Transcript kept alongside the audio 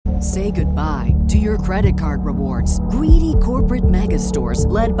Say goodbye to your credit card rewards. Greedy corporate mega stores,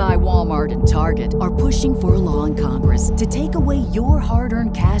 led by Walmart and Target, are pushing for a law in Congress to take away your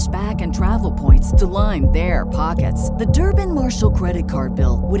hard-earned cash back and travel points to line their pockets. The Durbin-Marshall credit card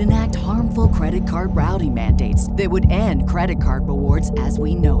bill would enact harmful credit card routing mandates that would end credit card rewards as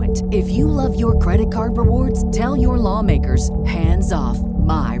we know it. If you love your credit card rewards, tell your lawmakers, hands off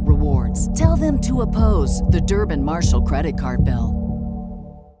my rewards. Tell them to oppose the Durbin-Marshall credit card bill.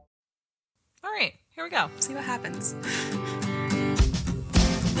 All right, here we go. See what happens.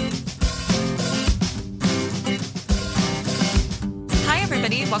 Hi,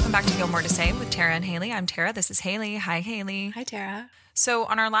 everybody. Welcome back to Gilmore to Say with Tara and Haley. I'm Tara. This is Haley. Hi, Haley. Hi, Tara. So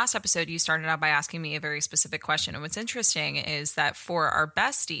on our last episode, you started out by asking me a very specific question. And what's interesting is that for our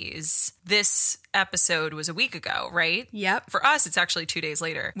besties, this episode was a week ago, right? Yep. For us, it's actually 2 days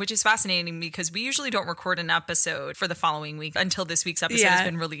later, which is fascinating because we usually don't record an episode for the following week until this week's episode has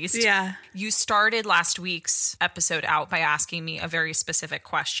been released. Yeah. You started last week's episode out by asking me a very specific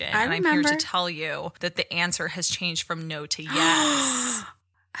question. I and remember. I'm here to tell you that the answer has changed from no to yes.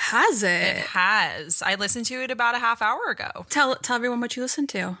 Has it? It has. I listened to it about a half hour ago. Tell everyone what you listened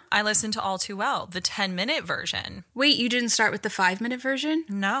to. I listened to All Too Well, the 10-minute version. Wait, you didn't start with the 5-minute version?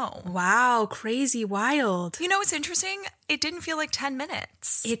 No. Wow, crazy, wild. You know what's interesting? It didn't feel like 10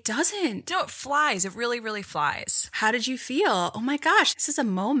 minutes. It doesn't. No, it flies. It really, really flies. How did you feel? Oh my gosh, this is a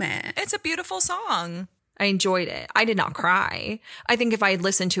moment. It's a beautiful song. I enjoyed it. I did not cry. I think if I had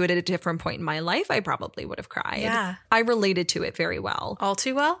listened to it at a different point in my life, I probably would have cried. Yeah. I related to it very well. All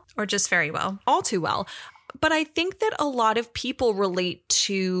too well or just very well? All too well. But I think that a lot of people relate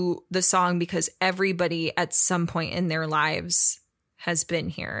to the song because everybody at some point in their lives has been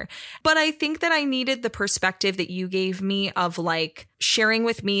here. But I think that I needed the perspective that you gave me of like sharing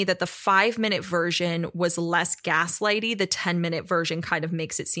with me that the 5-minute version was less gaslighty. The 10-minute version kind of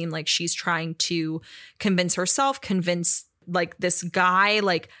makes it seem like she's trying to convince herself, convince like this guy,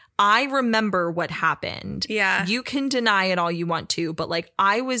 like, I remember what happened. Yeah. You can deny it all you want to, but like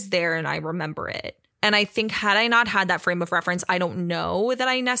I was there and I remember it. And I think had I not had that frame of reference, I don't know that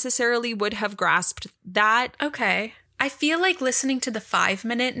I necessarily would have grasped that. Okay. I feel like listening to the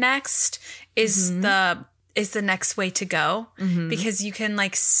 5-minute next is the next way to go because you can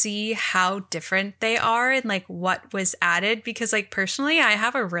like see how different they are and like what was added. Because like personally, I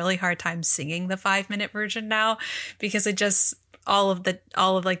have a really hard time singing the 5-minute version now because it just all of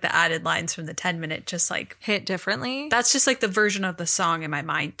like the added lines from the 10-minute just like hit differently. That's just like the version of the song in my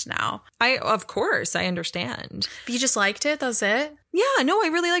mind now. Of course, I understand. But you just liked it? That was it? Yeah, no,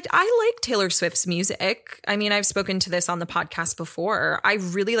 I like Taylor Swift's music. I mean, I've spoken to this on the podcast before. I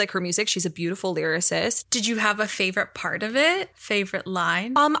really like her music. She's a beautiful lyricist. Did you have a favorite part of it? Favorite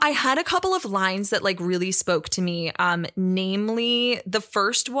line? I had a couple of lines that like really spoke to me. Namely, the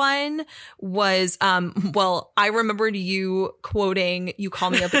first one was, well, I remembered you quoting, "You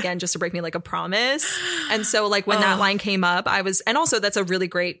call me up again just to break me like a promise." And so like when that line came up, and also that's a really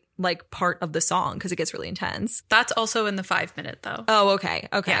great like part of the song because it gets really intense. That's also in the 5-minute though. Oh, okay.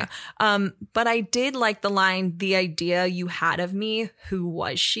 Okay. Yeah. But I did like the line, "The idea you had of me, who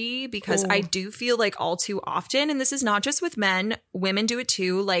was she?" Because I do feel like all too often, and this is not just with men, women do it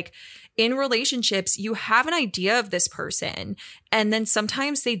too, like in relationships, you have an idea of this person and then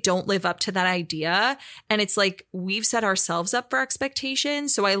sometimes they don't live up to that idea. And it's like we've set ourselves up for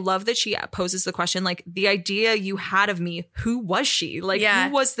expectations. So I love that she poses the question, like, the idea you had of me, who was she? Like,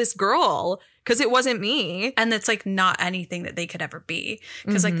 who was this girl? Because it wasn't me. And it's like not anything that they could ever be.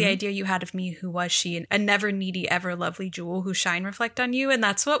 Because like the idea you had of me, who was she? And a never needy, ever lovely jewel who shine reflect on you. And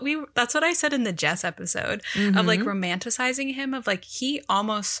that's what I said in the Jess episode of like romanticizing him, of like he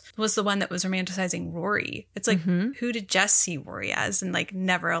almost was the one that was romanticizing Rory. It's like, who did Jess see Rory as? And like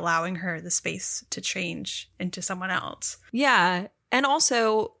never allowing her the space to change into someone else. Yeah. And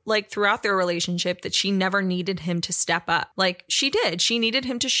also, like, throughout their relationship, that she never needed him to step up. Like, she did. She needed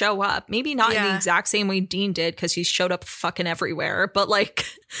him to show up. Maybe not in the exact same way Dean did, because he showed up fucking everywhere. But, like,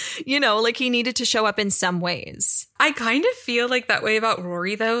 you know, like, he needed to show up in some ways. I kind of feel like that way about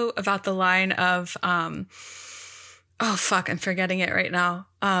Rory, though, about the line of, oh, fuck, I'm forgetting it right now.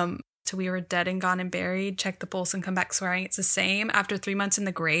 So we were dead and gone and buried. Check the pulse and come back swearing it's the same after 3 months in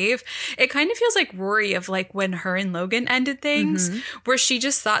the grave. It kind of feels like Rory of like when her and Logan ended things, where she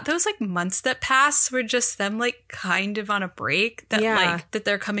just thought those like months that passed were just them like kind of on a break, that like that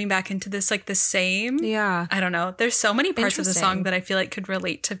they're coming back into this like the same. Yeah. I don't know. There's so many parts of the song that I feel like could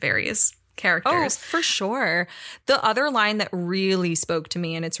relate to various characters. Oh, for sure. The other line that really spoke to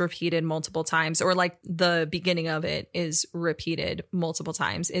me, and it's repeated multiple times, or like the beginning of it is repeated multiple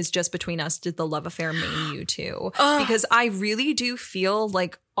times, is just between us, did the love affair mean you too? Because I really do feel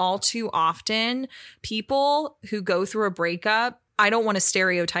like all too often people who go through a breakup, I don't want to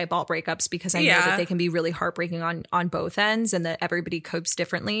stereotype all breakups because I know that they can be really heartbreaking on both ends and that everybody copes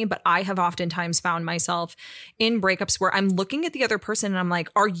differently. But I have oftentimes found myself in breakups where I'm looking at the other person and I'm like,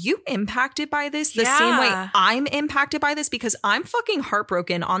 are you impacted by this the same way I'm impacted by this? Because I'm fucking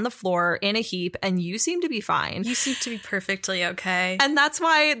heartbroken on the floor in a heap and you seem to be fine. You seem to be perfectly okay. And that's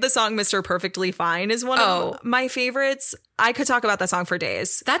why the song Mr. Perfectly Fine is one of my favorites. I could talk about that song for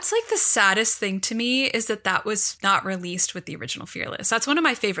days. That's like the saddest thing to me is that was not released with the original Fearless. That's one of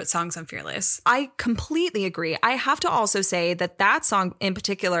my favorite songs on Fearless. I completely agree. I have to also say that song in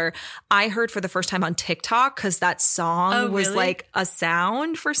particular, I heard for the first time on TikTok because that song was like a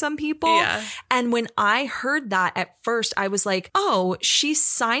sound for some people. Yeah. And when I heard that at first, I was like, oh, she's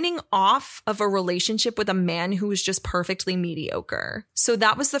signing off of a relationship with a man who was just perfectly mediocre. So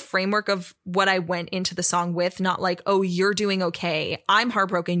that was the framework of what I went into the song with, not like, oh, you're doing okay. I'm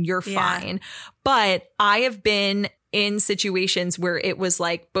heartbroken. You're fine. But I have been in situations where it was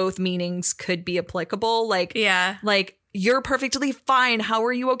like both meanings could be applicable. Like, you're perfectly fine. How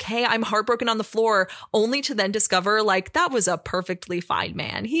are you okay? I'm heartbroken on the floor, only to then discover like that was a perfectly fine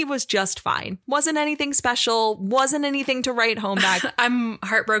man. He was just fine. Wasn't anything special. Wasn't anything to write home back. I'm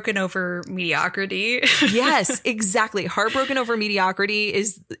heartbroken over mediocrity. Yes, exactly. Heartbroken over mediocrity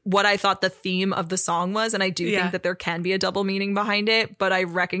is what I thought the theme of the song was. And I do think that there can be a double meaning behind it. But I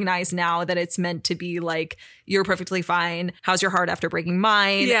recognize now that it's meant to be like, you're perfectly fine. How's your heart after breaking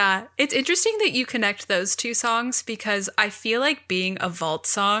mine? Yeah. It's interesting that you connect those two songs because I feel like being a vault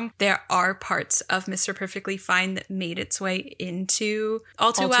song, there are parts of Mr. Perfectly Fine that made its way into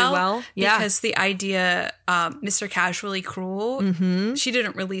All Too Well. Yeah. Because the idea, Mr. Casually Cruel, she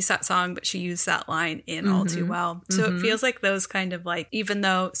didn't release that song, but she used that line in All Too Well. So it feels like those kind of like, even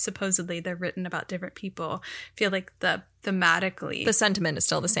though supposedly they're written about different people, feel like thematically the sentiment is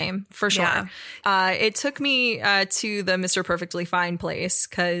still the same for sure. It took me to the Mr. Perfectly Fine place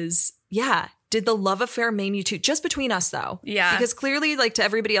because did the love affair maim you too? Just between us though. Yeah. Because clearly like to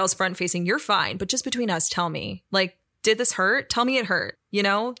everybody else front facing, you're fine. But just between us, tell me, like, did this hurt? Tell me it hurt. You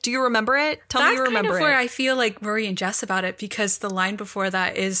know, do you remember it? Tell me you remember it. That's kind of where I feel like Rory and Jess about it because the line before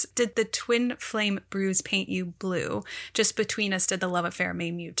that is, did the twin flame bruise paint you blue? Just between us, did the love affair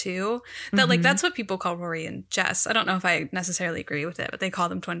maim you too? That like, that's what people call Rory and Jess. I don't know if I necessarily agree with it, but they call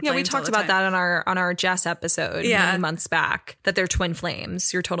them twin flames. Yeah, we talked about that on our Jess episode many months back, that they're twin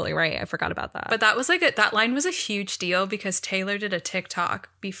flames. You're totally right. I forgot about that. But that was like, that line was a huge deal because Taylor did a TikTok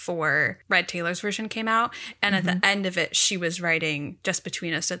before Red Taylor's version came out. And at the end of it, she was writing, just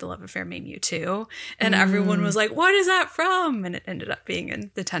between us, did the love affair maim you too? And everyone was like, what is that from? And it ended up being in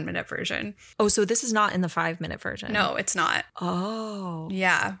the 10-minute version. Oh, so this is not in the 5-minute version. No, it's not. Oh.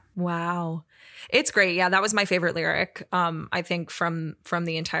 Yeah. Wow. It's great. Yeah, that was my favorite lyric, I think, from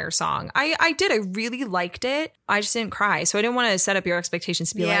the entire song. I really liked it. I just didn't cry. So I didn't want to set up your expectations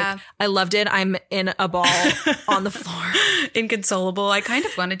to be like, I loved it. I'm in a ball on the floor. Inconsolable. I kind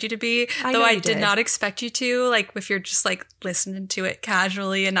of wanted you to be, though I did not expect you to, like if you're just like listening to it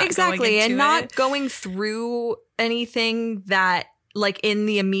casually and not going into not going through anything that like in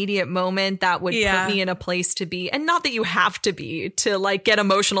the immediate moment that would put me in a place to be, and not that you have to be to like get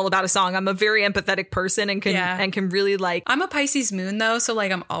emotional about a song. I'm a very empathetic person and can really like. I'm a Pisces moon though, so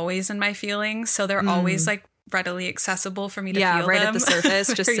like I'm always in my feelings, so they're always like readily accessible for me to feel right them. at the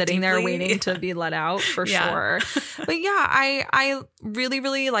surface, just sitting deeply. there waiting to be let out for sure. But I really,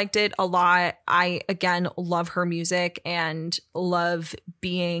 really liked it a lot. I, again, love her music and love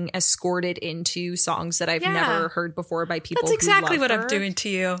being escorted into songs that I've never heard before by people. That's exactly who love what her. I'm doing to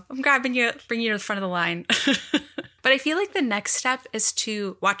you. I'm grabbing you, bringing you to the front of the line. But I feel like the next step is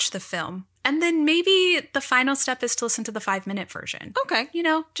to watch the film. And then maybe the final step is to listen to the 5-minute version. Okay. You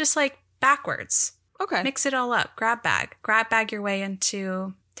know, just like backwards. Okay. Mix it all up. Grab bag your way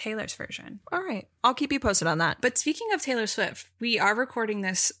into Taylor's version. All right. I'll keep you posted on that. But speaking of Taylor Swift, we are recording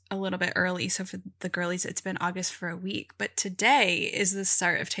this a little bit early. So for the girlies, it's been August for a week. But today is the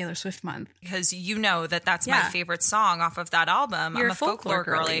start of Taylor Swift month. Because you know that's my favorite song off of that album. You're I'm a folklore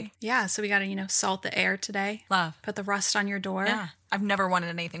girly. Yeah. So we got to, salt the air today. Love. Put the rust on your door. Yeah. I've never wanted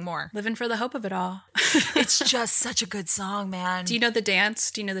anything more. Living for the hope of it all. It's just such a good song, man. Do you know the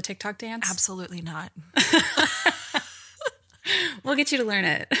dance? Do you know the TikTok dance? Absolutely not. We'll get you to learn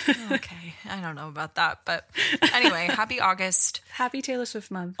it. Okay. I don't know about that. But anyway, happy August. Happy Taylor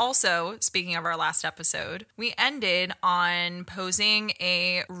Swift month. Also, speaking of our last episode, we ended on posing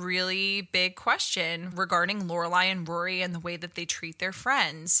a really big question regarding Lorelai and Rory and the way that they treat their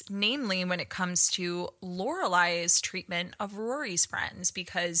friends, namely when it comes to Lorelai's treatment of Rory's friends.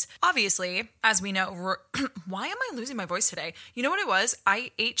 Because obviously, as we know, why am I losing my voice today? You know what it was?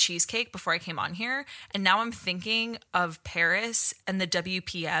 I ate cheesecake before I came on here, and now I'm thinking of Paris and the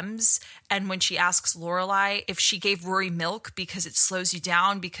WPMs, and when she asks Lorelai if she gave Rory milk because it slows you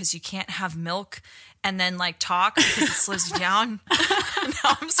down because you can't have milk and then like talk because it slows you down.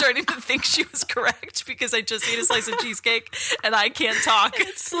 Now I'm starting to think she was correct because I just ate a slice of cheesecake and I can't talk.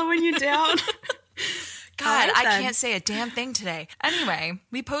 It's slowing you down. God, I can't say a damn thing today. Anyway,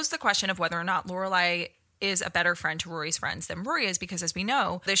 we posed the question of whether or not Lorelai is a better friend to Rory's friends than Rory is, because as we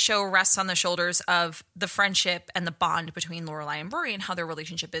know, the show rests on the shoulders of the friendship and the bond between Lorelai and Rory and how their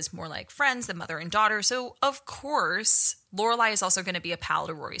relationship is more like friends than mother and daughter. So of course, Lorelai is also going to be a pal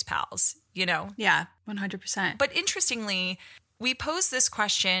to Rory's pals, you know? Yeah, 100%. But interestingly, we posed this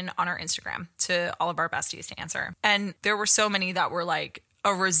question on our Instagram to all of our besties to answer. And there were so many that were like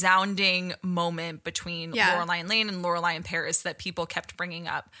a resounding moment between Lorelai and Lane and Lorelai and Paris that people kept bringing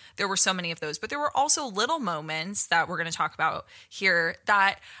up. There were so many of those, but there were also little moments that we're going to talk about here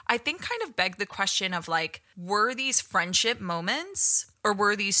that I think kind of beg the question of like, were these friendship moments or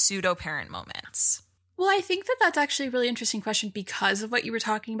were these pseudo parent moments? Well, I think that that's actually a really interesting question because of what you were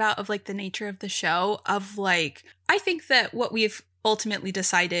talking about of like the nature of the show of like, I think that what we've ultimately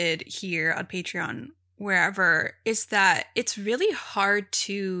decided here on Patreon, wherever, is that it's really hard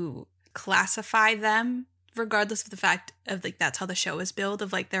to classify them regardless of the fact of like that's how the show is built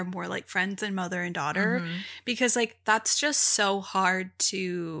of like they're more like friends and mother and daughter because like that's just so hard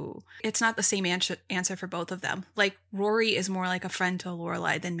to, it's not the same answer for both of them. Like Rory is more like a friend to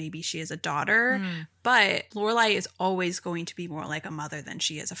Lorelai than maybe she is a daughter, but Lorelai is always going to be more like a mother than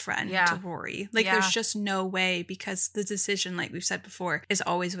she is a friend to Rory. Like there's just no way, because the decision, like we've said before, is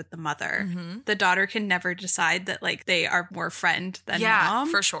always with the mother. The daughter can never decide that like they are more friend than mom.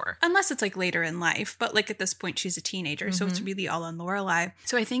 For sure. Unless it's like later in life, but like at this point she's a teenager, so it's really all on Lorelai.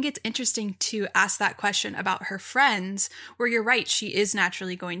 So I think it's interesting to ask that question about her friends, where you're right, she is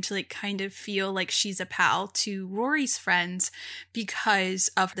naturally going to like kind of feel like she's a pal to Rory's friends because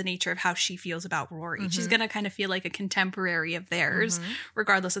of the nature of how she feels about Rory. She's going to kind of feel like a contemporary of theirs,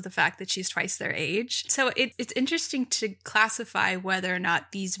 regardless of the fact that she's twice their age. So it's interesting to classify whether or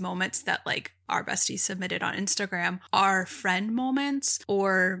not these moments that like our besties submitted on Instagram are friend moments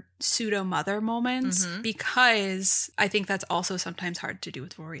or pseudo mother moments, because I think that's also sometimes hard to do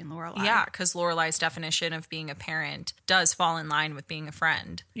with Rory and Lorelai. Yeah, because Lorelai's definition of being a parent does fall in line with being a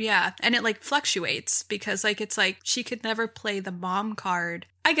friend. Yeah, and it like fluctuates because like it's like she could never play the mom card,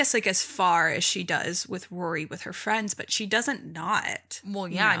 I guess, like as far as she does with Rory with her friends, but she doesn't not. Well,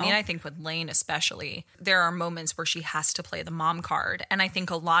 yeah, you know? I mean, I think with Lane especially, there are moments where she has to play the mom card. And I think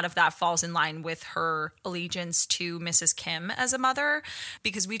a lot of that falls in line with her allegiance to Mrs. Kim as a mother,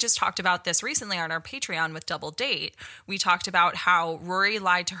 because we just talked about this recently on our Patreon with Double Date. We talked about how Rory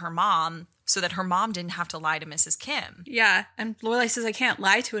lied to her mom so that her mom didn't have to lie to Mrs. Kim. Yeah, and Lorelai says, I can't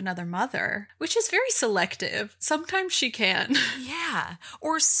lie to another mother, which is very selective. Sometimes she can. Yeah.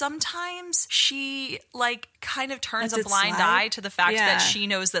 Or sometimes she, like, kind of turns a blind eye to the fact that she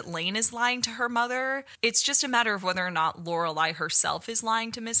knows that Lane is lying to her mother. It's just a matter of whether or not Lorelai herself is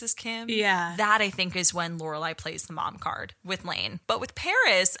lying to Mrs. Kim. Yeah. That, I think, is when Lorelai plays the mom card with Lane. But with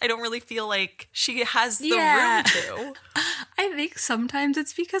Paris, I don't really feel like she has the room to. I think sometimes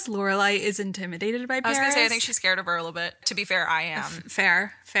it's because Lorelai is intimidated by Paris. I was going to say, I think she's scared of her a little bit. To be fair, I am.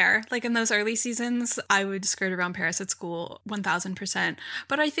 Fair. Like in those early seasons, I would skirt around Paris at school 1000%.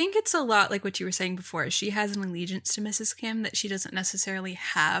 But I think it's a lot like what you were saying before. She has an allegiance to Mrs. Kim that she doesn't necessarily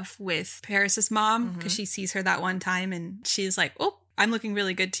have with Paris's mom, because she sees her that one time and she's like, oh, I'm looking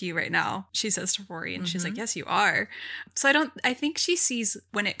really good to you right now, she says to Rory, and she's like, yes, you are. So I think she sees,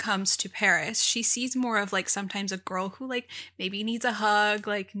 when it comes to Paris, she sees more of like sometimes a girl who like maybe needs a hug,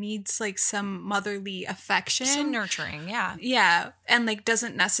 like needs like some motherly affection. Some nurturing, yeah. Yeah, and like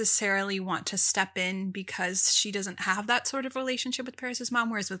doesn't necessarily want to step in because she doesn't have that sort of relationship with Paris's mom,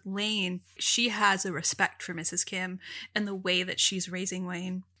 whereas with Lane, she has a respect for Mrs. Kim and the way that she's raising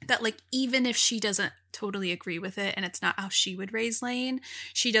Lane. That like even if she doesn't totally agree with it and it's not how she would raise Lane,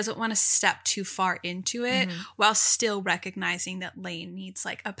 she doesn't want to step too far into it while still recognizing that Lane needs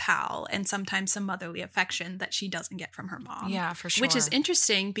like a pal and sometimes some motherly affection that she doesn't get from her mom. Yeah, for sure. Which is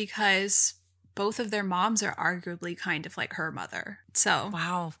interesting because both of their moms are arguably kind of like her mother. So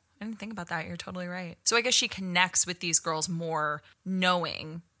wow, I didn't think about that. You're totally right. So I guess she connects with these girls more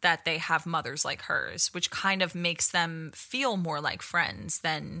knowing that they have mothers like hers, which kind of makes them feel more like friends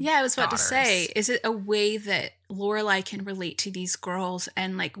than Yeah, I was about daughters. to say, is it a way that Lorelai can relate to these girls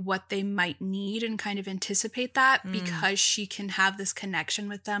and like what they might need and kind of anticipate that because she can have this connection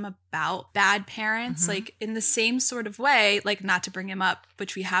with them about bad parents, like in the same sort of way, like not to bring him up,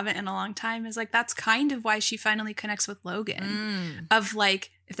 which we haven't in a long time, is like that's kind of why she finally connects with Logan of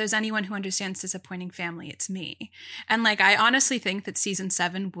like, if there's anyone who understands disappointing family, it's me. And like, I honestly think that season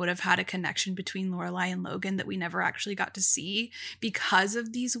 7 would have had a connection between Lorelai and Logan that we never actually got to see because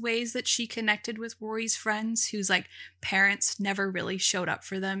of these ways that she connected with Rory's friends whose like parents never really showed up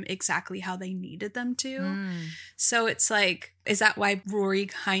for them exactly how they needed them to. So it's like, is that why Rory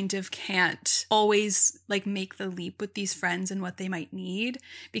kind of can't always like make the leap with these friends and what they might need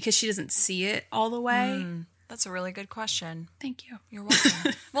because she doesn't see it all the way? That's a really good question. Thank you. You're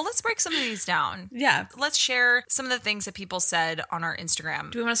welcome. Well, let's break some of these down. Yeah. Let's share some of the things that people said on our Instagram.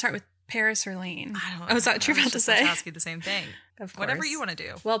 Do we want to start with Paris or Lane? I don't know. Oh, is that what you're about to say? I ask you the same thing. Of course. Whatever you want to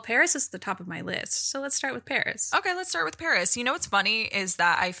do. Well, Paris is the top of my list, so let's start with Paris. Okay, let's start with Paris. You know what's funny is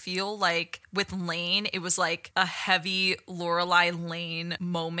that I feel like with Lane, it was like a heavy Lorelai Lane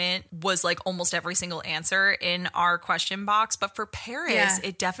moment was like almost every single answer in our question box. But for Paris,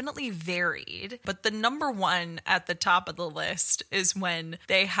 it definitely varied. But the number one at the top of the list is when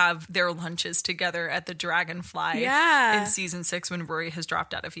they have their lunches together at the Dragonfly in season 6 when Rory has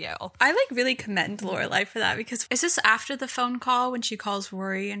dropped out of Yale. I like really commend Lorelai for that because is this after the phone call when she calls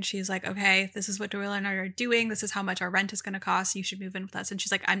Rory and she's like, okay, this is what Lorelai and I are doing. This is how much our rent is going to cost. You should move in with us. And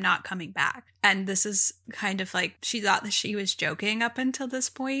she's like, I'm not coming back. And this is kind of like, she thought that she was joking up until this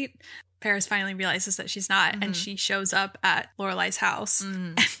point. Paris finally realizes that she's not, and she shows up at Lorelai's house.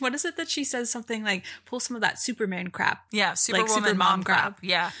 And what is it that she says? Something like, pull some of that Superman crap. Yeah, Superwoman mom crap.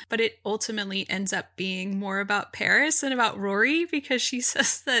 Yeah. But it ultimately ends up being more about Paris than about Rory because she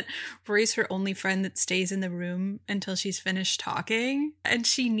says that Rory's her only friend that stays in the room until she's finished talking. And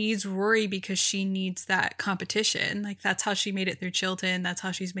she needs Rory because she needs that competition. Like, that's how she made it through Chilton. That's how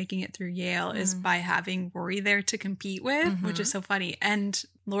she's making it through Yale is by having Rory there to compete with, which is so funny. And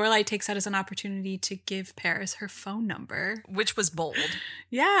Lorelai takes that as an opportunity to give Paris her phone number. Which was bold.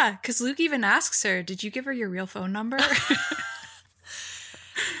 Yeah, because Luke even asks her, did you give her your real phone number?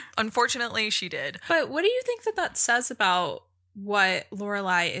 Unfortunately, she did. But what do you think that that says about what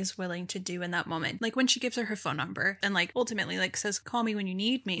Lorelai is willing to do in that moment? Like when she gives her phone number and like ultimately like says, call me when you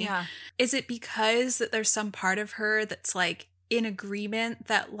need me. Yeah. Is it because that there's some part of her that's like in agreement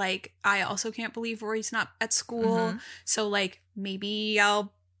that like, I also can't believe Rory's not at school. So like maybe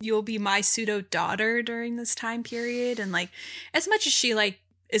you'll be my pseudo daughter during this time period. And like, as much as she like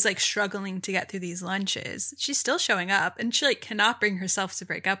is like struggling to get through these lunches, she's still showing up and she like cannot bring herself to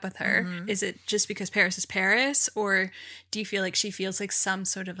break up with her. Is it just because Paris is Paris, or do you feel like she feels like some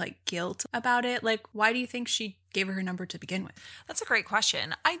sort of like guilt about it? Like, why do you think she gave her number to begin with? That's a great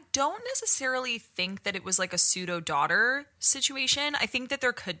question. I don't necessarily think that it was like a pseudo daughter situation. I think that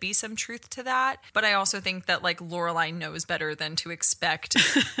there could be some truth to that, but I also think that like Lorelai knows better than to expect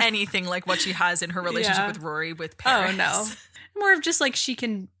anything like what she has in her relationship with Rory with Paris. Oh no. More of just like she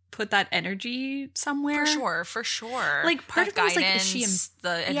can put that energy somewhere. For sure. Like part of me is like, is she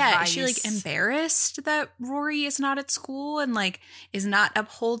the is advice. she like embarrassed that Rory is not at school and like is not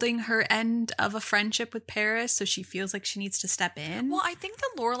upholding her end of a friendship with Paris, so she feels like she needs to step in? Well, I think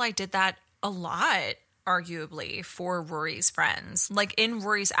that Lorelai did that a lot, arguably, for Rory's friends. Like in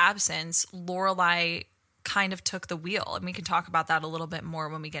Rory's absence, Lorelai kind of took the wheel, and we can talk about that a little bit more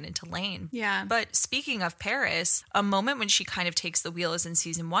when we get into Lane. Yeah. But speaking of Paris, a moment when she kind of takes the wheel is in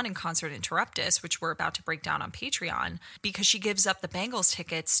season 1 in Concert Interruptus, which we're about to break down on Patreon, because she gives up the Bengals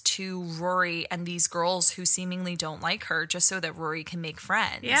tickets to Rory and these girls who seemingly don't like her just so that Rory can make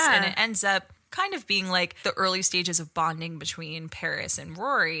friends. Yeah. And it ends up kind of being like the early stages of bonding between Paris and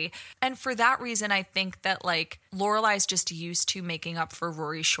Rory. And for that reason, I think that like Lorelai's just used to making up for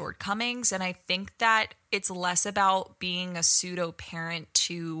Rory's shortcomings. And I think that it's less about being a pseudo parent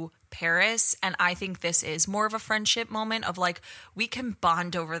to Paris. And I think this is more of a friendship moment of like, we can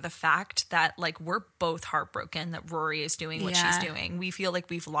bond over the fact that like we're both heartbroken that Rory is doing what she's doing. We feel like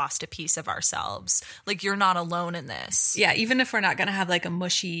we've lost a piece of ourselves. Like, you're not alone in this. Yeah, even if we're not going to have like a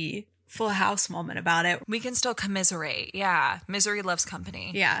mushy Full House moment about it, we can still commiserate. Yeah. Misery loves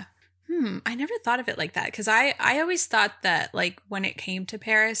company. Yeah. I never thought of it like that, because I always thought that like when it came to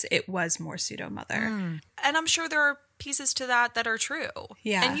Paris, it was more pseudo mother. And I'm sure there are pieces to that are true.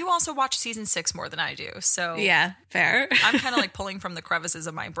 Yeah. And you also watch season 6 more than I do. So yeah, fair. I'm kind of like pulling from the crevices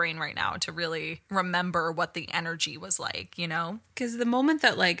of my brain right now to really remember what the energy was like, you know? Because the moment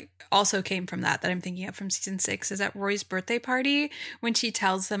that like also came from that I'm thinking of from season 6 is at Rory's birthday party when she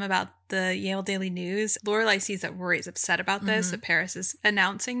tells them about the Yale Daily News. Lorelai sees that Rory's upset about this, that Paris is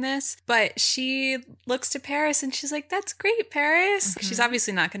announcing this, but she looks to Paris and she's like, that's great, Paris. She's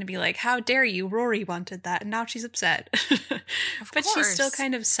obviously not going to be like, how dare you, Rory wanted that, and now she's upset. But she still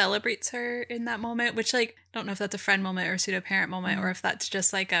kind of celebrates her in that moment, which like, I don't know if that's a friend moment or a pseudo-parent moment, or if that's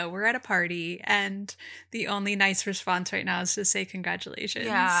just like we're at a party and the only nice response right now is to say congratulations.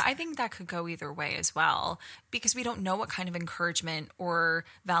 Yeah, I think that could go either way as well, because we don't know what kind of encouragement or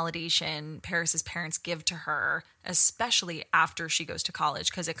validation Paris's parents give to her, especially after she goes to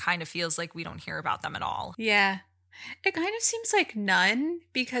college, because it kind of feels like we don't hear about them at all. Yeah. It kind of seems like none,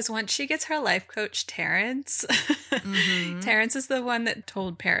 because once she gets her life coach, Terrence, Terrence is the one that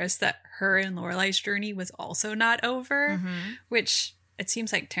told Paris that her and Lorelai's journey was also not over, which it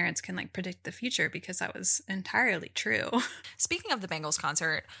seems like Terrence can like predict the future, because that was entirely true. Speaking of the Bengals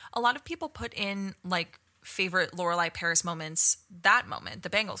concert, a lot of people put in like favorite Lorelai Paris moments, that moment,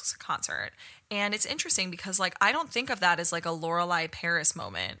 the Bengals concert. And it's interesting because like I don't think of that as like a Lorelai Paris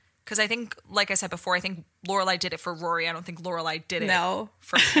moment. Because I think, like I said before, I think Lorelai did it for Rory. I don't think Lorelai did it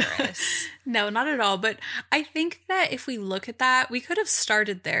for Paris. No, not at all. But I think that if we look at that, we could have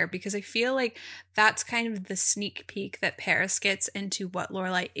started there, because I feel like that's kind of the sneak peek that Paris gets into what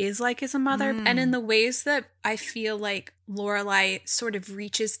Lorelai is like as a mother. And in the ways that I feel like Lorelai sort of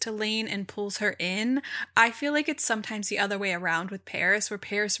reaches to Lane and pulls her in, I feel like it's sometimes the other way around with Paris, where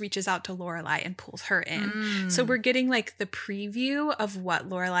Paris reaches out to Lorelai and pulls her in. So we're getting like the preview of what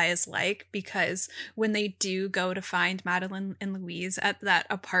Lorelai is like, because when they do go to find Madeline and Louise at that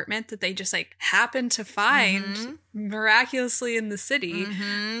apartment that they just like happen to find miraculously in the city,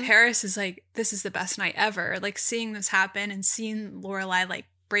 Paris is like, this is the best night ever. Like seeing this happen and seeing Lorelai like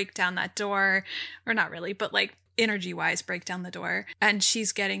break down that door, or not really, but like energy wise break down the door, and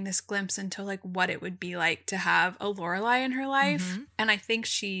she's getting this glimpse into like what it would be like to have a Lorelai in her life, and I think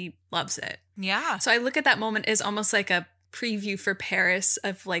she loves it. Yeah. So I look at that moment as almost like a preview for Paris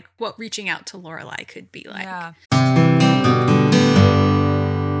of like what reaching out to Lorelai could be like. Yeah.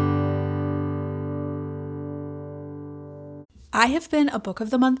 I have been a Book of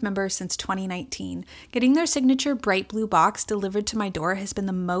the Month member since 2019. Getting their signature bright blue box delivered to my door has been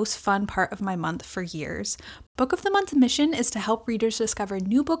the most fun part of my month for years. Book of the Month's mission is to help readers discover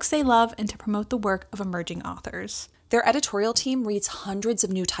new books they love and to promote the work of emerging authors. Their editorial team reads hundreds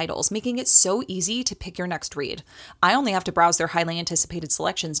of new titles, making it so easy to pick your next read. I only have to browse their highly anticipated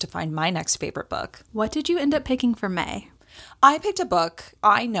selections to find my next favorite book. What did you end up picking for May? I picked a book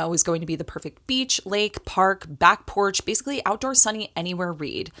I know is going to be the perfect beach, lake, park, back porch, basically outdoor sunny anywhere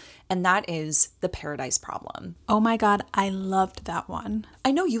read, and that is The Paradise Problem. Oh my god, I loved that one.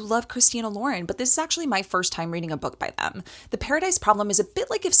 I know you love Christina Lauren, but this is actually my first time reading a book by them. The Paradise Problem is a bit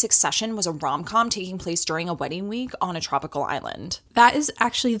like if Succession was a rom-com taking place during a wedding week on a tropical island. That is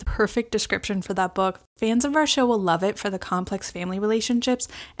actually the perfect description for that book. Fans of our show will love it for the complex family relationships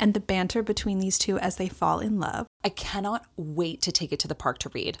and the banter between these two as they fall in love. I cannot wait to take it to the park to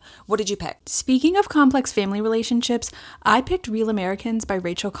read. What did you pick? Speaking of complex family relationships, I picked Real Americans by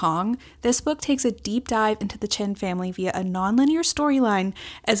Rachel Khong. This book takes a deep dive into the Chen family via a non-linear storyline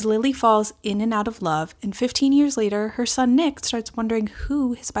as Lily falls in and out of love, and 15 years later, her son Nick starts wondering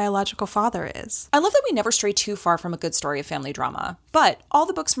who his biological father is. I love that we never stray too far from a good story of family drama, but all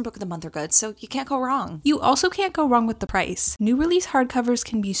the books from Book of the Month are good, so you can't go wrong. You also can't go wrong with the price. New release hardcovers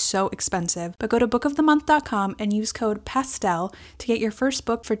can be so expensive, but go to bookofthemonth.com and use code PASTEL to get your first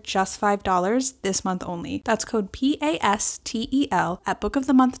book for just $5 this month only. That's code PASTEL at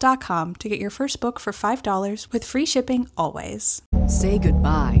bookofthemonth.com to get your first book for $5 with free shipping always. Say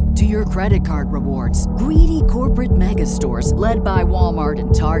goodbye to your credit card rewards. Greedy corporate mega stores, led by Walmart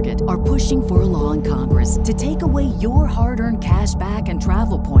and Target, are pushing for a law in Congress to take away your hard-earned cash back and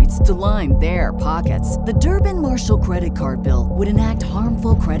travel points to line their pockets. The Durbin-Marshall credit card bill would enact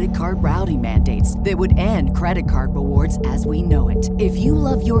harmful credit card routing mandates that would end credit card rewards as we know it. If you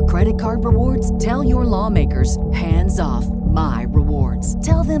love your credit card rewards, tell your lawmakers, hands off my rewards.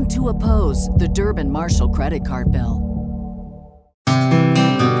 Tell them to oppose the Durbin-Marshall credit card bill.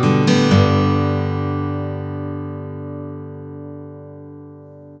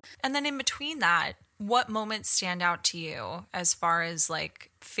 And then in between that, What moments stand out to you as far as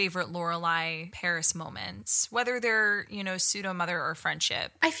like favorite Lorelai Paris moments, whether they're, pseudo mother or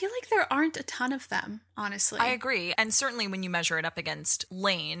friendship? I feel like there aren't a ton of them, honestly. I agree. And certainly when you measure it up against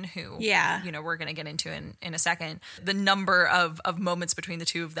Lane, who, we're going to get into in a second, the number of moments between the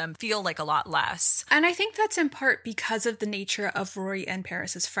two of them feel like a lot less. And I think that's in part because of the nature of Rory and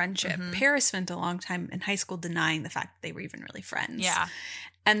Paris's friendship. Paris spent a long time in high school denying the fact that they were even really friends. Yeah.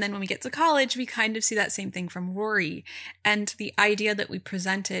 And then when we get to college, we kind of see that same thing from Rory. And the idea that we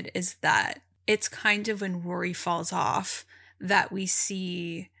presented is that it's kind of when Rory falls off that we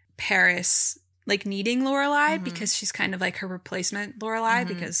see Paris like needing Lorelai because she's kind of like her replacement Lorelai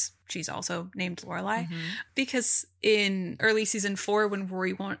because she's also named Lorelai. Because in early season 4, when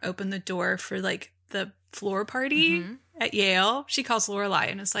Rory won't open the door for like the floor party at Yale, she calls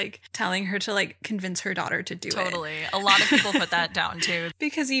Lorelai and is like telling her to like convince her daughter to do it. Totally. A lot of people put that down too.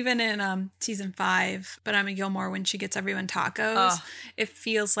 Because even in season 5, But I'm a Gilmore, when she gets everyone tacos, it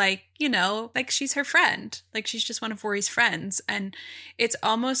feels like, like she's her friend. Like she's just one of Rory's friends. And it's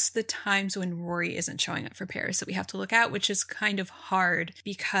almost the times when Rory isn't showing up for Paris that we have to look at, which is kind of hard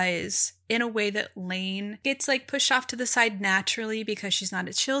because in a way that Lane gets like pushed off to the side naturally because she's not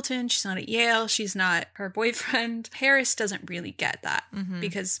at Chilton, she's not at Yale, she's not her boyfriend. Paris doesn't really get that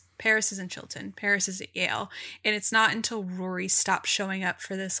because Paris is in Chilton, Paris is at Yale. And it's not until Rory stops showing up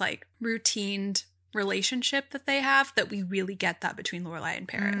for this like routined relationship that they have that we really get that between Lorelai and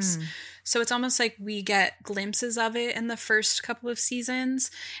Paris. So it's almost like we get glimpses of it in the first couple of seasons,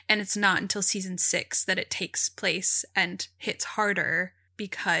 and it's not until season 6 that it takes place and hits harder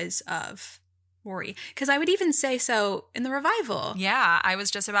because of Rory. Because I would even say so in the revival. Yeah, I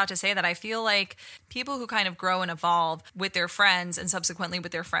was just about to say that. I feel like people who kind of grow and evolve with their friends and subsequently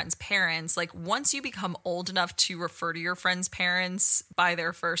with their friends' parents, like once you become old enough to refer to your friends' parents by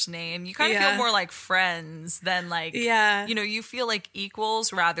their first name, you kind of feel more like friends than like, you feel like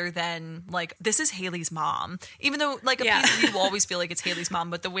equals rather than like, this is Haley's mom. Even though like a piece of you will always feel like it's Haley's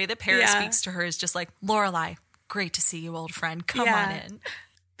mom, but the way that Paris speaks to her is just like, Lorelai, great to see you, old friend. Come on in.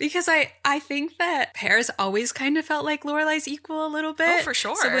 Because I think that Paris always kind of felt like Lorelai's equal a little bit. Oh, for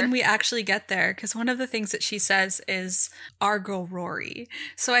sure. So when we actually get there, because one of the things that she says is, our girl Rory.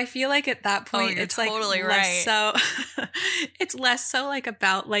 So I feel like at that point, it's totally like less so, it's less so like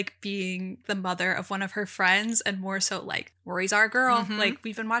about like being the mother of one of her friends and more so like, Rory's our girl. Like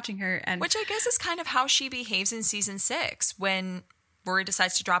we've been watching her. And which I guess is kind of how she behaves in season 6 when Rory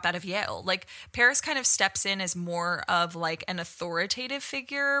decides to drop out of Yale. Like Paris kind of steps in as more of like an authoritative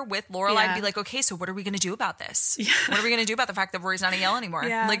figure with Lorelai to be like, okay, so what are we going to do about this? What are we going to do about the fact that Rory's not at Yale anymore?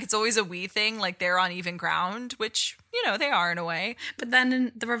 Like it's always a we thing, like they're on even ground, which, they are in a way. But then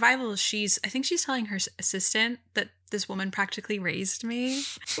in the revival, I think she's telling her assistant that this woman practically raised me,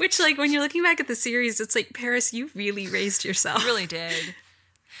 which like when you're looking back at the series, it's like, Paris, you really raised yourself. You really did.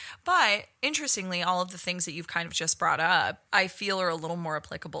 But interestingly, all of the things that you've kind of just brought up, I feel are a little more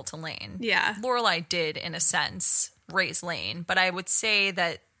applicable to Lane. Yeah. Lorelai did, in a sense, raise Lane, but I would say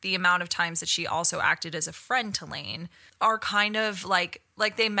that the amount of times that she also acted as a friend to Lane are kind of like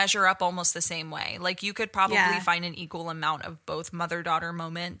they measure up almost the same way. Like you could probably find an equal amount of both mother-daughter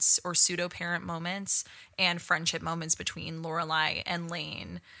moments or pseudo-parent moments and friendship moments between Lorelai and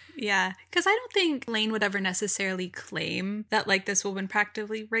Lane. Yeah, because I don't think Lane would ever necessarily claim that, like, this woman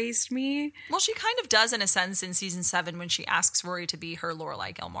practically raised me. Well, she kind of does in a sense in season 7 when she asks Rory to be her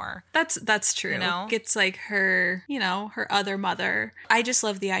Lorelai Gilmore. That's true. It's like her, her other mother. I just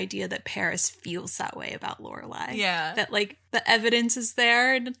love the idea that Paris feels that way about Lorelai. Yeah. That, like, the evidence is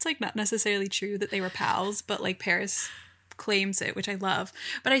there, and it's, like, not necessarily true that they were pals, but, like, Paris claims it, which I love.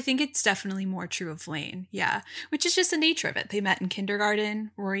 But I think it's definitely more true of Lane, which is just the nature of it. They met in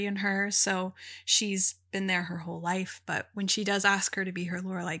kindergarten, Rory and her, so she's been there her whole life. But when she does ask her to be her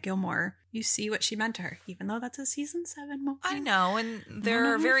Lorelai Gilmore, you see what she meant to her, even though that's a season 7 moment. I know, and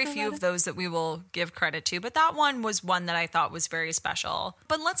there are very few of those that we will give credit to, but that one was one that I thought was very special.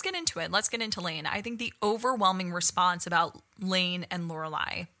 But let's get into it. Let's get into Lane. I think the overwhelming response about Lane and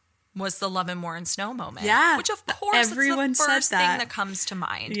Lorelai was the Love and More and Snow moment. Yeah. Which, of course, everyone is the first said that. thing that comes to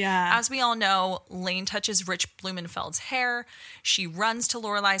mind. Yeah. As we all know, Lane touches Rich Blumenfeld's hair. She runs to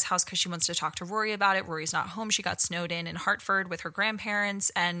Lorelai's house because she wants to talk to Rory about it. Rory's not home. She got snowed in Hartford with her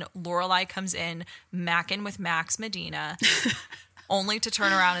grandparents. And Lorelai comes in, macking with Max Medina, only to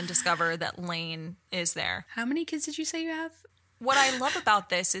turn around and discover that Lane is there. How many kids did you say you have? What I love about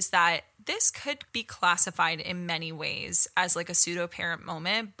this is that this could be classified in many ways as like a pseudo-parent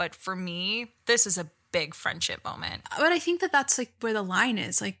moment, but for me, this is a big friendship moment. But I think that that's like where the line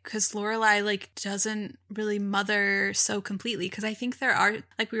is, like, because Lorelai like doesn't really mother so completely, because I think there are,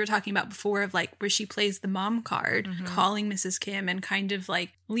 like we were talking about before, of like where she plays the mom card, calling Mrs. Kim and kind of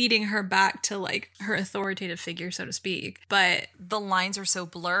like leading her back to like her authoritative figure, so to speak. But the lines are so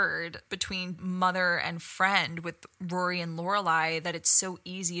blurred between mother and friend with Rory and Lorelai that it's so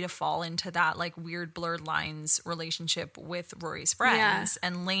easy to fall into that like weird blurred lines relationship with Rory's friends.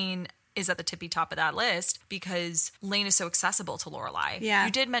 And Lane is at the tippy top of that list because Lane is so accessible to Lorelai. Yeah.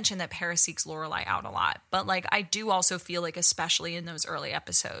 You did mention that Paris seeks Lorelai out a lot, but like I do also feel like, especially in those early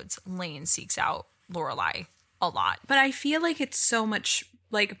episodes, Lane seeks out Lorelai a lot. But I feel like it's so much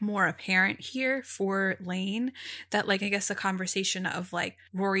like more apparent here for Lane that like I guess the conversation of like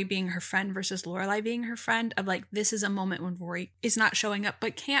Rory being her friend versus Lorelai being her friend, of like this is a moment when Rory is not showing up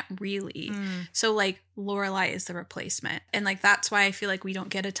but can't really. So like Lorelai is the replacement. And like that's why I feel like we don't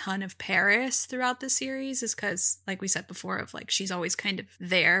get a ton of Paris throughout the series, is because like we said before, of like she's always kind of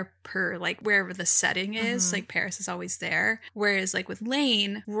there per like wherever the setting is, like Paris is always there. Whereas like with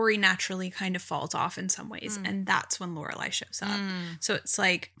Lane, Rory naturally kind of falls off in some ways, and that's when Lorelai shows up. So it's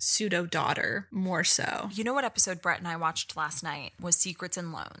like pseudo daughter more so. You know what episode Brett and I watched last night was Secrets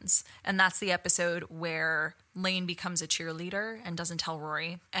and Loans. And that's the episode where Lane becomes a cheerleader and doesn't tell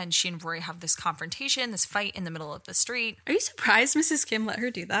Rory. And she and Rory have this confrontation, this fight in the middle of the street. Are you surprised Mrs. Kim let her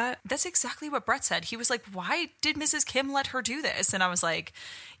do that? That's exactly what Brett said. He was like, why did Mrs. Kim let her do this? And I was like,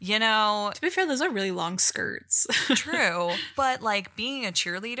 you know... To be fair, those are really long skirts. True. But like being a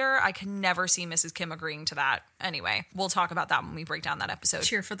cheerleader, I can never see Mrs. Kim agreeing to that. Anyway, we'll talk about that when we break down that episode.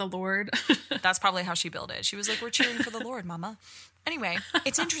 Cheer for the Lord. That's probably how she built it. She was like, we're cheering for the Lord, mama. Anyway,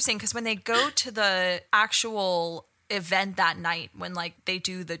 it's interesting because when they go to the actual event that night, when like they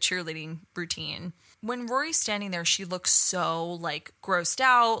do the cheerleading routine, when Rory's standing there, she looks so like grossed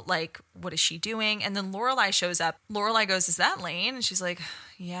out. Like, what is she doing? And then Lorelai shows up. Lorelai goes, is that Lane? And she's like,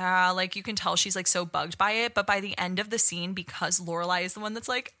 yeah, like you can tell she's like so bugged by it. But by the end of the scene, because Lorelai is the one that's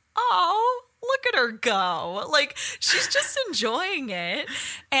like, oh, look at her go. Like, she's just enjoying it.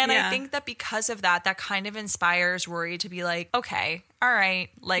 And I think that because of that, that kind of inspires Rory to be like, okay, all right,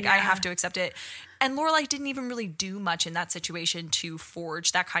 like I have to accept it. And Lorelai didn't even really do much in that situation to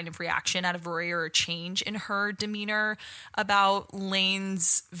forge that kind of reaction out of Rory or a change in her demeanor about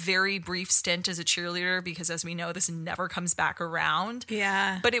Lane's very brief stint as a cheerleader, because as we know, this never comes back around.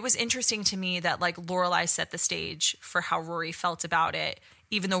 Yeah. But it was interesting to me that like Lorelai set the stage for how Rory felt about it,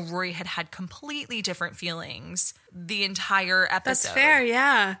 even though Rory had had completely different feelings the entire episode. That's fair,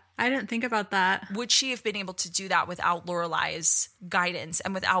 yeah. I didn't think about that. Would she have been able to do that without Lorelai's guidance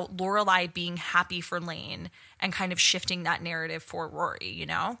and without Lorelai being happy for Lane and kind of shifting that narrative for Rory, you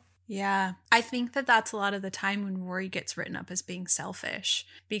know? Yeah. I think that that's a lot of the time when Rory gets written up as being selfish,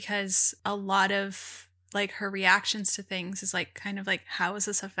 because a lot of like her reactions to things is like kind of like, how is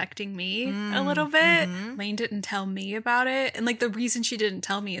this affecting me a little bit? Lane didn't tell me about it. And like the reason she didn't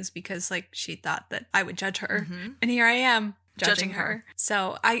tell me is because like she thought that I would judge her. And here I am judging her.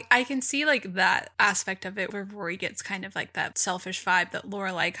 So I can see like that aspect of it where Rory gets kind of like that selfish vibe that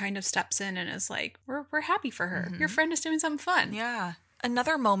Lorelai kind of steps in and is like, we're happy for her. Your friend is doing something fun. Yeah.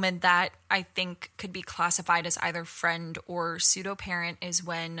 Another moment that I think could be classified as either friend or pseudo-parent is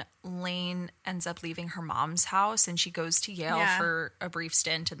when Lane ends up leaving her mom's house and she goes to Yale for a brief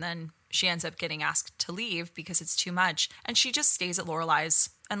stint, and then she ends up getting asked to leave because it's too much. And she just stays at Lorelai's.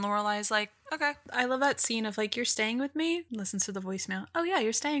 And Lorelai's like, okay. I love that scene of like, you're staying with me? Listens to the voicemail. Oh yeah,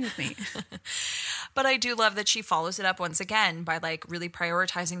 you're staying with me. But I do love that she follows it up once again by like really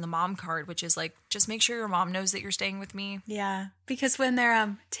prioritizing the mom card, which is like, just make sure your mom knows that you're staying with me. Yeah. Because when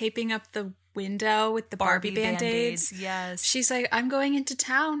they're taping up the window with the Barbie Band-Aids, yes, she's like, I'm going into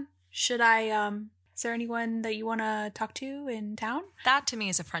town. Should I, is there anyone that you want to talk to in town? That to me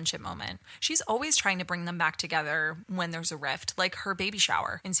is a friendship moment. She's always trying to bring them back together when there's a rift, like her baby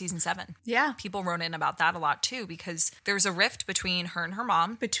shower in season 7. Yeah. People wrote in about that a lot too, because there's a rift between her and her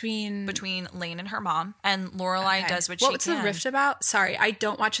mom. Between Lane and her mom. And Lorelai does what she can. What's the rift about? Sorry, I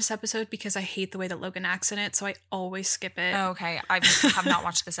don't watch this episode because I hate the way that Logan acts in it, so I always skip it. Oh, okay. I have not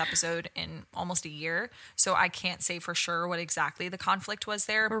watched this episode in almost a year, so I can't say for sure what exactly the conflict was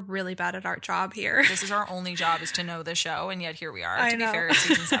there. We're really bad at our job here. This is our only job, is to know the show, and yet here we are. I to know. be fair, it's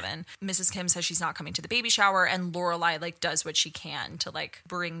season 7. Mrs. Kim says she's not coming to the baby shower, and Lorelai like does what she can to like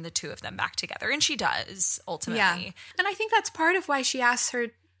bring the two of them back together, and she does ultimately. Yeah, and I think that's part of why she asks her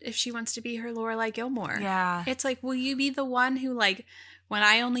if she wants to be her Lorelai Gilmore. Yeah, it's like, will you be the one who like when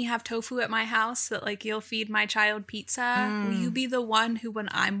I only have tofu at my house, that like you'll feed my child pizza. Will you be the one who, when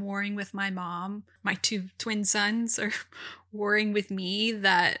I'm warring with my mom, my 2 twin sons are warring with me,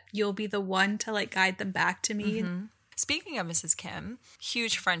 that you'll be the one to like guide them back to me? Speaking of Mrs. Kim,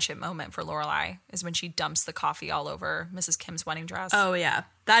 huge friendship moment for Lorelai is when she dumps the coffee all over Mrs. Kim's wedding dress. Oh, yeah.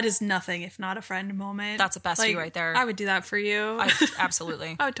 That is nothing if not a friend moment. That's a bestie like, right there. I would do that for you.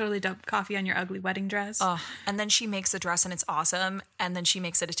 Absolutely. I would totally dump coffee on your ugly wedding dress. Oh, and then she makes the dress and it's awesome. And then she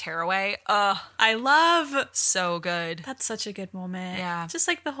makes it a tearaway. I love. So good. That's such a good moment. Yeah. Just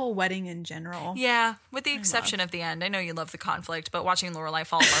like the whole wedding in general. Yeah, with the exception of the end. I know you love the conflict, but watching Lorelai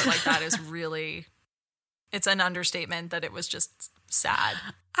fall apart like that is really... It's an understatement that it was just sad.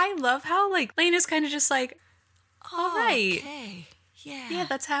 I love how, like, Lane is kind of just like, all right. Okay. Yeah. Yeah,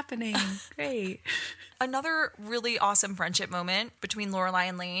 that's happening. Great. Another really awesome friendship moment between Lorelai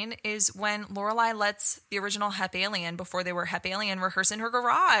and Lane is when Lorelai lets the original Hep Alien, before they were Hep Alien, rehearse in her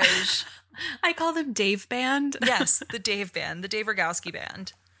garage. I call them Dave Band. Yes, the Dave Band, the Dave Rogowski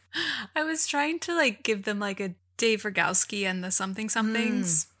Band. I was trying to, like, give them, like, a Dave Rogowski and the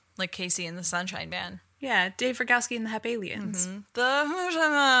somethings. Like Casey and the Sunshine Band. Yeah, Dave Rogowski and the Hep Aliens. The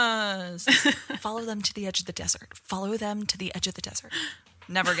Hooshama's. Follow them to the edge of the desert. Follow them to the edge of the desert.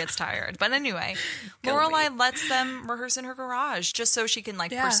 Never gets tired. But anyway, Lorelai lets them rehearse in her garage just so she can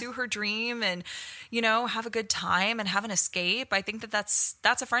like pursue her dream and, you know, have a good time and have an escape. I think that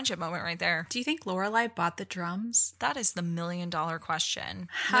that's a friendship moment right there. Do you think Lorelai bought the drums? That is the $1 million question.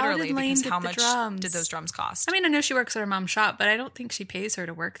 How Literally, did Lane because get how the much drums? did those drums cost? I mean, I know she works at her mom's shop, but I don't think she pays her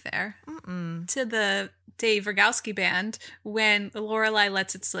to work there. To the Dave Rogowski Band, when Lorelai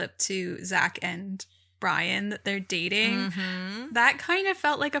lets it slip to Zach and Brian that they're dating, that kind of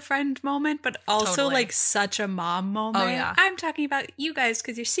felt like a friend moment, but also like such a mom moment. Oh, yeah. I'm talking about you guys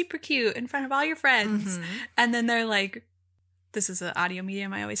because you're super cute in front of all your friends. And then they're like, this is an audio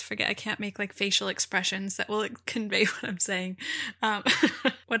medium. I always forget. I can't make like facial expressions that will like, convey what I'm saying. How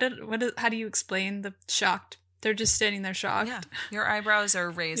do you explain the shocked? They're just standing there shocked. Yeah, your eyebrows are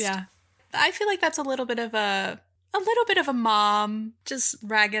raised. Yeah. I feel like that's a little bit of a mom just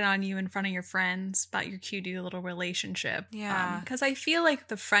ragging on you in front of your friends about your cutie little relationship. Yeah. Because I feel like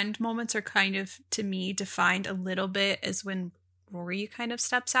the friend moments are kind of, to me, defined a little bit as when Rory kind of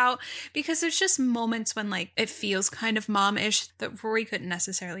steps out, because there's just moments when like it feels kind of mom-ish that Rory couldn't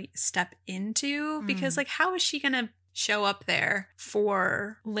necessarily step into, because like how is she gonna show up there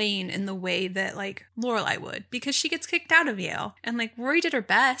for Lane in the way that like Lorelai would, because she gets kicked out of Yale and like Rory did her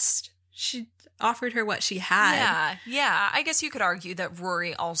best. She offered her what she had. Yeah. I guess you could argue that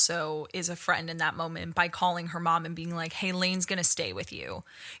Rory also is a friend in that moment by calling her mom and being like, hey, Lane's going to stay with you.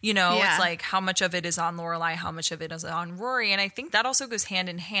 You know, it's like how much of it is on Lorelai, how much of it is on Rory. And I think that also goes hand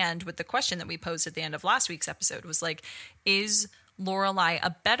in hand with the question that we posed at the end of last week's episode was like, is Lorelai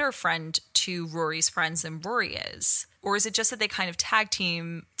a better friend to Rory's friends than Rory is? Or is it just that they kind of tag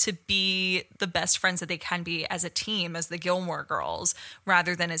team to be the best friends that they can be as a team, as the Gilmore Girls,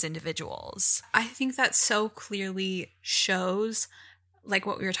 rather than as individuals? I think that so clearly shows, like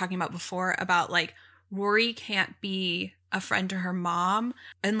what we were talking about before, about like Rory can't be a friend to her mom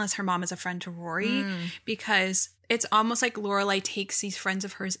unless her mom is a friend to Rory, because it's almost like Lorelai takes these friends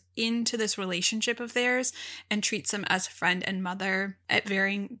of hers into this relationship of theirs and treats them as friend and mother at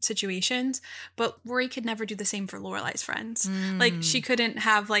varying situations. But Rory could never do the same for Lorelai's friends. Like she couldn't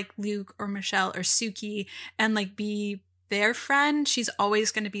have like Luke or Michelle or Suki and like be their friend. She's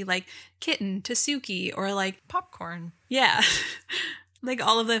always going to be like Kitten to Suki, or like Popcorn. Yeah. Like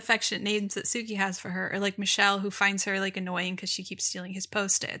all of the affectionate names that Suki has for her, or like Michelle, who finds her like annoying because she keeps stealing his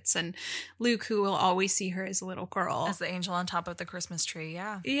Post-its, and Luke, who will always see her as a little girl. As the angel on top of the Christmas tree,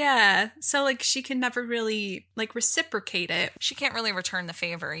 yeah. Yeah. So like she can never really like reciprocate it. She can't really return the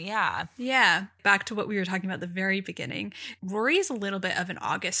favor, yeah. Yeah. Back to what we were talking about at the very beginning. Rory is a little bit of an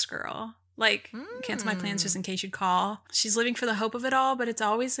August girl. Like, cancel my plans just in case you'd call. She's living for the hope of it all, but it's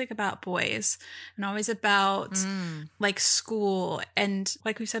always like about boys and always about like school. And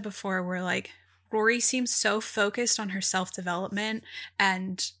like we said before, we're like, Rory seems so focused on her self-development,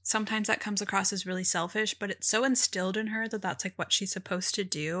 and sometimes that comes across as really selfish, but it's so instilled in her that that's like what she's supposed to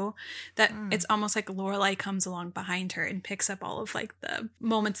do, that it's almost like Lorelai comes along behind her and picks up all of like the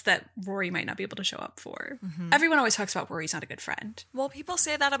moments that Rory might not be able to show up for. Everyone always talks about Rory's not a good friend. Well, people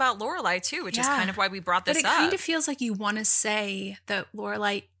say that about Lorelai too, which is kind of why we brought this up. But it kind of feels like you want to say that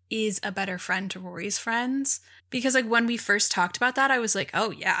Lorelai is a better friend to Rory's friends, because like when we first talked about that, I was like,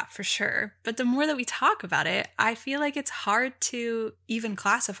 oh yeah, for sure. But the more that we talk about it, I feel like it's hard to even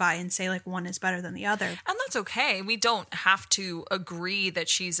classify and say like one is better than the other. And that's okay. We don't have to agree that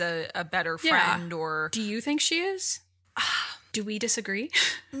she's a better friend. Or do you think she is? Do we disagree?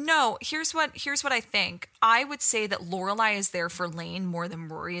 No, here's what I think. I would say that Lorelai is there for Lane more than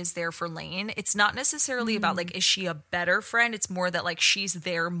Rory is there for Lane. It's not necessarily about like, is she a better friend? It's more that like she's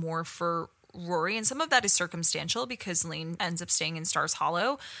there more for Rory, and some of that is circumstantial because Lane ends up staying in Stars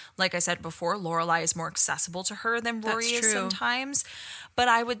Hollow. Like I said before, Lorelai is more accessible to her than Rory is sometimes. But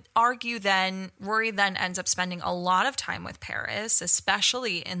I would argue then Rory then ends up spending a lot of time with Paris,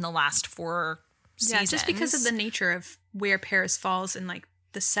 especially in the last 4 seasons. Yeah, just because of the nature of where Paris falls in like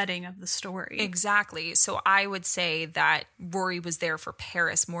the setting of the story. Exactly. So I would say that Rory was there for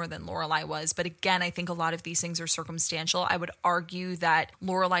Paris more than Lorelai was. But again, I think a lot of these things are circumstantial. I would argue that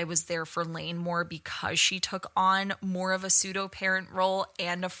Lorelai was there for Lane more because she took on more of a pseudo-parent role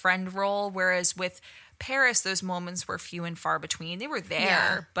and a friend role. Whereas with Paris, those moments were few and far between. They were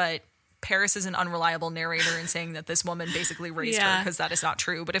there, but Paris is an unreliable narrator in saying that this woman basically raised her, because that is not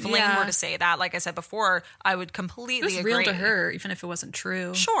true. But if Lane were to say that, like I said before, I would completely agree. It was real to her, even if it wasn't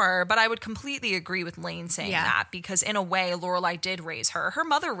true. Sure, but I would completely agree with Lane saying that, because in a way, Lorelai did raise her. Her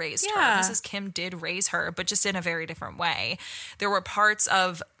mother raised her. Mrs. Kim did raise her, but just in a very different way. There were parts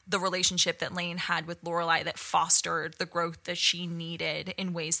of the relationship that Lane had with Lorelai that fostered the growth that she needed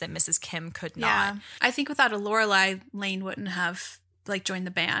in ways that Mrs. Kim could not. I think without a Lorelai, Lane wouldn't have like joined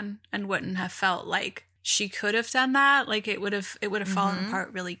the band and wouldn't have felt like she could have done that. Like it would have fallen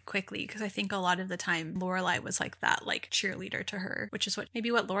apart really quickly, because I think a lot of the time Lorelai was like that like cheerleader to her, which is what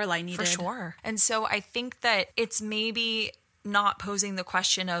Lorelai needed. For sure. And so I think that it's maybe not posing the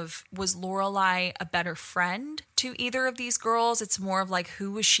question of, was Lorelai a better friend to either of these girls? It's more of like,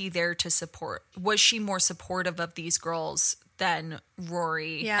 who was she there to support? Was she more supportive of these girls than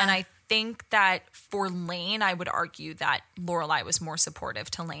Rory? Yeah. And I think that for Lane, I would argue that Lorelai was more supportive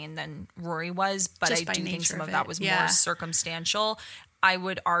to Lane than Rory was, but Just I by do think some nature of of that it. was more circumstantial. I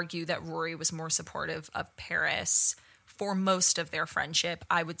would argue that Rory was more supportive of Paris for most of their friendship.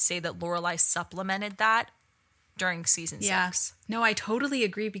 I would say that Lorelai supplemented that during season 6. No, I totally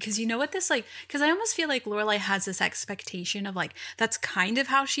agree, because you know what this like, because I almost feel like Lorelai has this expectation of like, that's kind of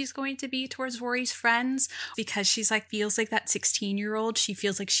how she's going to be towards Rory's friends, because she's like, feels like that 16-year-old. She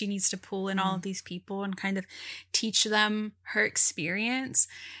feels like she needs to pull in all of these people and kind of teach them her experience,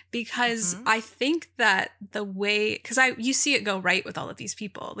 because I think that the way, because you see it go right with all of these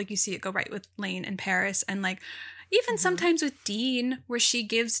people. Like you see it go right with Lane and Paris, and like, even sometimes with Dean, where she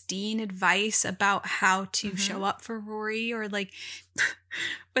gives Dean advice about how to show up for Rory, or like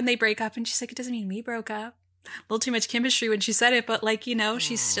when they break up and she's like, it doesn't mean we broke up. A little too much chemistry when she said it, but like, you know,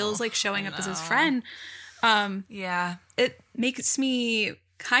 she still is like showing up as his friend. It makes me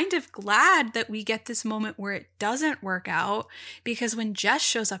kind of glad that we get this moment where it doesn't work out, because when Jess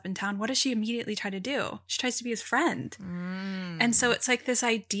shows up in town, what does she immediately try to do? She tries to be his friend. And so it's like this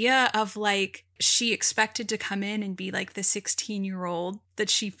idea of like, she expected to come in and be like the 16-year-old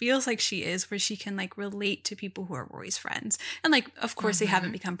that she feels like she is, where she can like relate to people who are Rory's friends. And like, of course they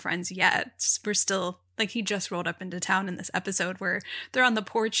haven't become friends yet. We're still like, he just rolled up into town in this episode where they're on the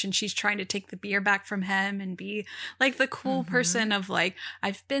porch and she's trying to take the beer back from him and be like the cool person of like,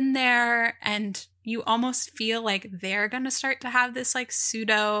 I've been there. And you almost feel like they're going to start to have this like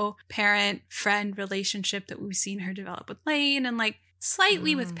pseudo parent friend relationship that we've seen her develop with Lane, and like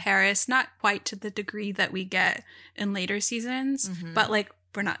slightly with Paris, not quite to the degree that we get in later seasons, but like,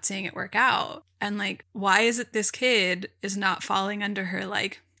 we're not seeing it work out. And like, why is it this kid is not falling under her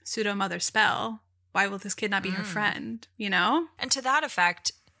like pseudo mother spell? Why will this kid not be her friend, you know? And to that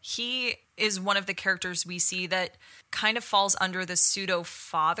effect, he is one of the characters we see that kind of falls under the pseudo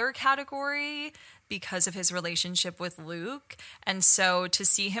father category because of his relationship with Luke. And so to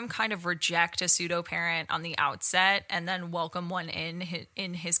see him kind of reject a pseudo parent on the outset and then welcome one in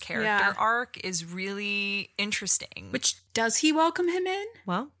his character arc is really interesting. Which, does he welcome him in?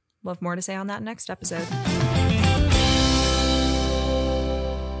 Well, we'll have more to say on that next episode.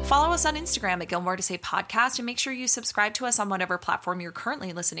 Follow us on Instagram at Gilmore to Say Podcast, and make sure you subscribe to us on whatever platform you're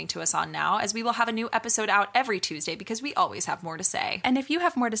currently listening to us on now, as we will have a new episode out every Tuesday because we always have more to say. And if you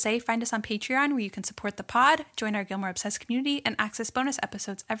have more to say, find us on Patreon, where you can support the pod, join our Gilmore Obsessed community, and access bonus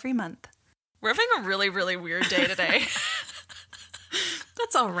episodes every month. We're having a really, really weird day today.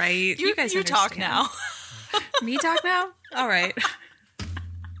 That's all right. You guys talk now. Me talk now? All right.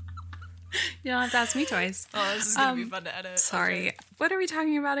 You don't have to ask me twice. Oh, this is going to be fun to edit. Sorry. Okay. What are we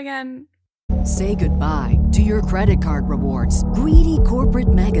talking about again? Say goodbye to your credit card rewards. Greedy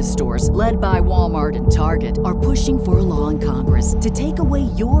corporate mega stores, led by Walmart and Target, are pushing for a law in Congress to take away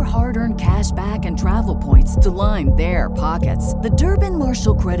your hard-earned cash back and travel points to line their pockets. The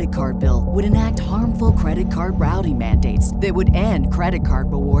Durbin-Marshall credit card bill would enact harmful credit card routing mandates that would end credit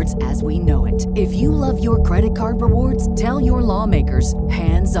card rewards as we know it. If you love your credit card rewards, tell your lawmakers,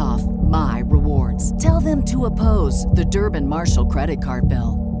 hands off my rewards. Tell them to oppose the Durbin-Marshall credit card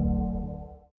bill.